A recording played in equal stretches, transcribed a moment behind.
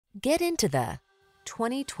Get into the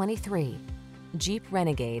 2023 Jeep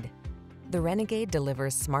Renegade. The Renegade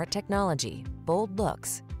delivers smart technology, bold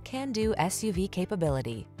looks, can-do SUV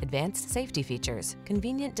capability, advanced safety features,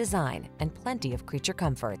 convenient design, and plenty of creature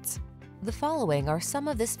comforts. The following are some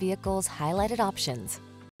of this vehicle's highlighted options: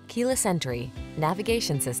 keyless entry,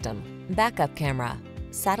 navigation system, backup camera,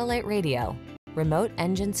 satellite radio, remote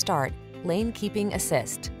engine start, lane keeping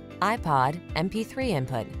assist, iPod, MP3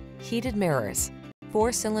 input, heated mirrors,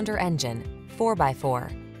 4-cylinder engine,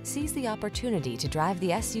 4x4. Seize the opportunity to drive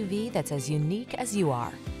the SUV that's as unique as you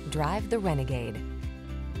are. Drive the Renegade.